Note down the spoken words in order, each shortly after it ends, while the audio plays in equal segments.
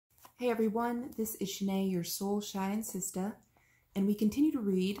Hey everyone, this is Shanae, your soul shine sister, and we continue to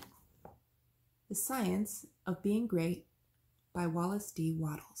read The Science of Being Great by Wallace D.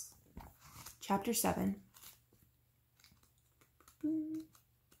 Wattles. Chapter 7.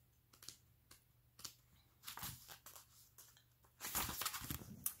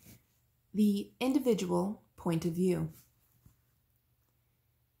 The individual point of view.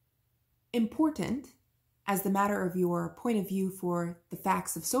 Important as the matter of your point of view for the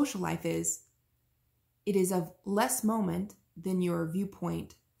facts of social life is, it is of less moment than your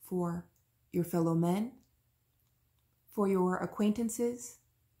viewpoint for your fellow men, for your acquaintances,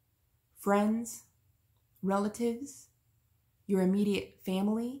 friends, relatives, your immediate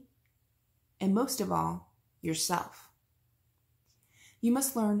family, and most of all, yourself. You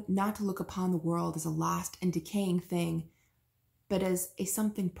must learn not to look upon the world as a lost and decaying thing, but as a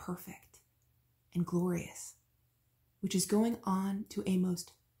something perfect and glorious, which is going on to a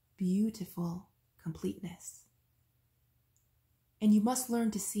most beautiful completeness. And you must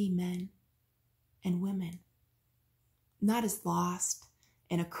learn to see men and women not as lost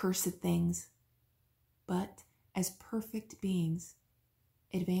and accursed things, but as perfect beings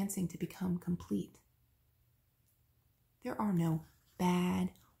advancing to become complete. There are no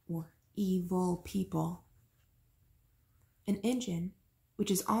bad or evil people. An engine which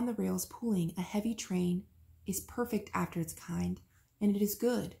is on the rails pulling a heavy train is perfect after its kind, and it is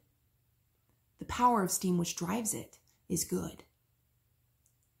good. The power of steam which drives it is good.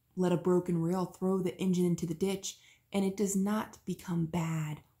 Let a broken rail throw the engine into the ditch, and it does not become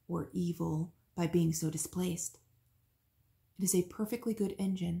bad or evil by being so displaced. It is a perfectly good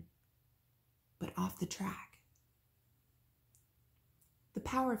engine, but off the track. The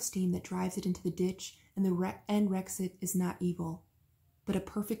power of steam that drives it into the ditch and wrecks it is not evil, but a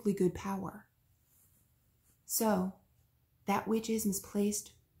perfectly good power. So, that which is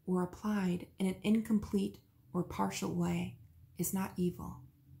misplaced or applied in an incomplete or partial way is not evil.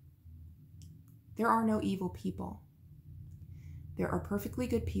 There are no evil people. There are perfectly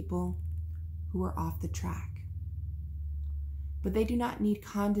good people who are off the track. But they do not need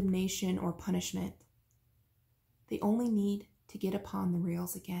condemnation or punishment. They only need to get upon the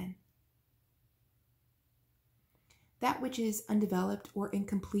rails again. That which is undeveloped or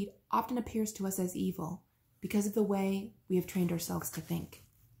incomplete often appears to us as evil because of the way we have trained ourselves to think.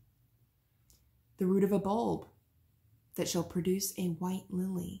 The root of a bulb that shall produce a white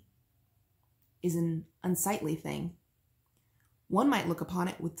lily is an unsightly thing. One might look upon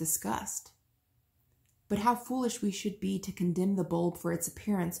it with disgust. But how foolish we should be to condemn the bulb for its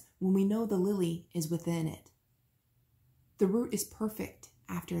appearance when we know the lily is within it. The root is perfect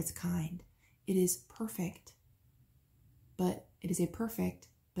after its kind. It is perfect. But it is a perfect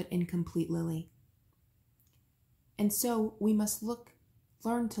but incomplete lily. And so we must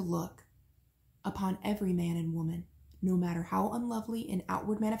learn to look upon every man and woman, no matter how unlovely in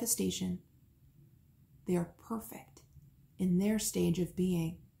outward manifestation. They are perfect in their stage of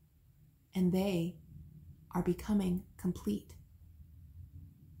being, and they are becoming complete.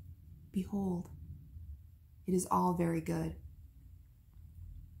 Behold, it is all very good.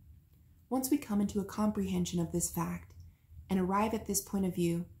 Once we come into a comprehension of this fact, and arrive at this point of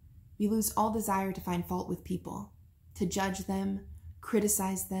view, we lose all desire to find fault with people, to judge them,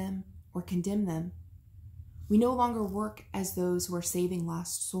 criticize them, or condemn them. We no longer work as those who are saving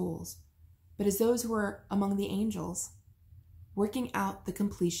lost souls, but as those who are among the angels, working out the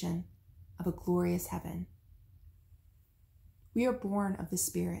completion of a glorious heaven. We are born of the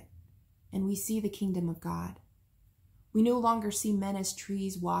Spirit, and we see the kingdom of God. We no longer see men as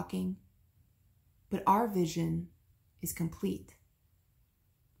trees walking, but our vision is complete.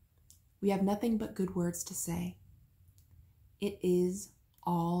 We have nothing but good words to say. It is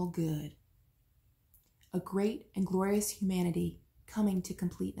all good. A great and glorious humanity coming to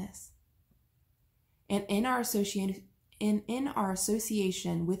completeness. And in our association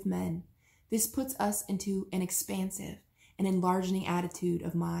with men, this puts us into an expansive and enlarging attitude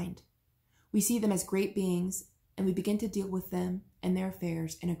of mind. We see them as great beings, and we begin to deal with them and their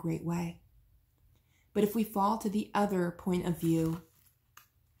affairs in a great way. But if we fall to the other point of view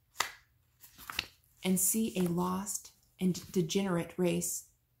and see a lost and degenerate race,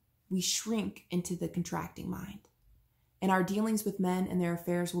 we shrink into the contracting mind, and our dealings with men and their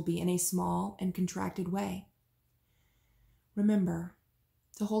affairs will be in a small and contracted way. Remember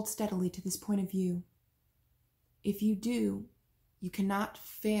to hold steadily to this point of view. If you do, you cannot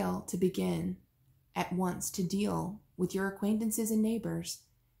fail to begin at once to deal with your acquaintances and neighbors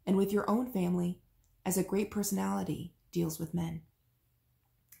and with your own family as a great personality deals with men.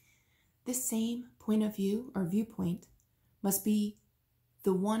 This same point of view or viewpoint must be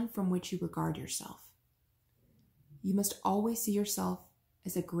the one from which you regard yourself. You must always see yourself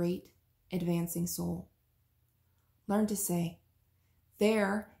as a great, advancing soul. Learn to say,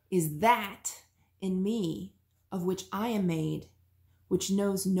 there is that in me of which I am made, which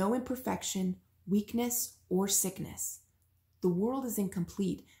knows no imperfection, weakness, or sickness. The world is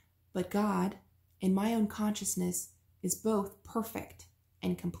incomplete, but God, in my own consciousness, is both perfect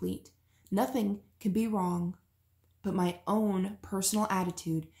and complete. Nothing can be wrong, but my own personal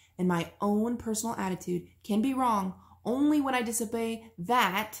attitude, and my own personal attitude can be wrong only when I disobey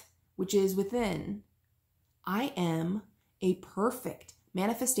that which is within. I am a perfect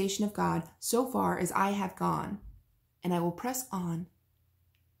manifestation of God so far as I have gone, and I will press on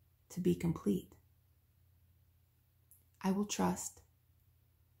to be complete. I will trust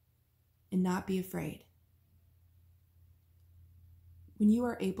and not be afraid. When you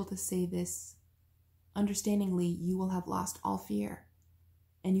are able to say this, understandingly, you will have lost all fear,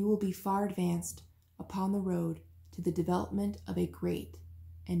 and you will be far advanced upon the road to the development of a great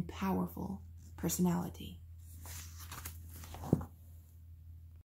and powerful personality.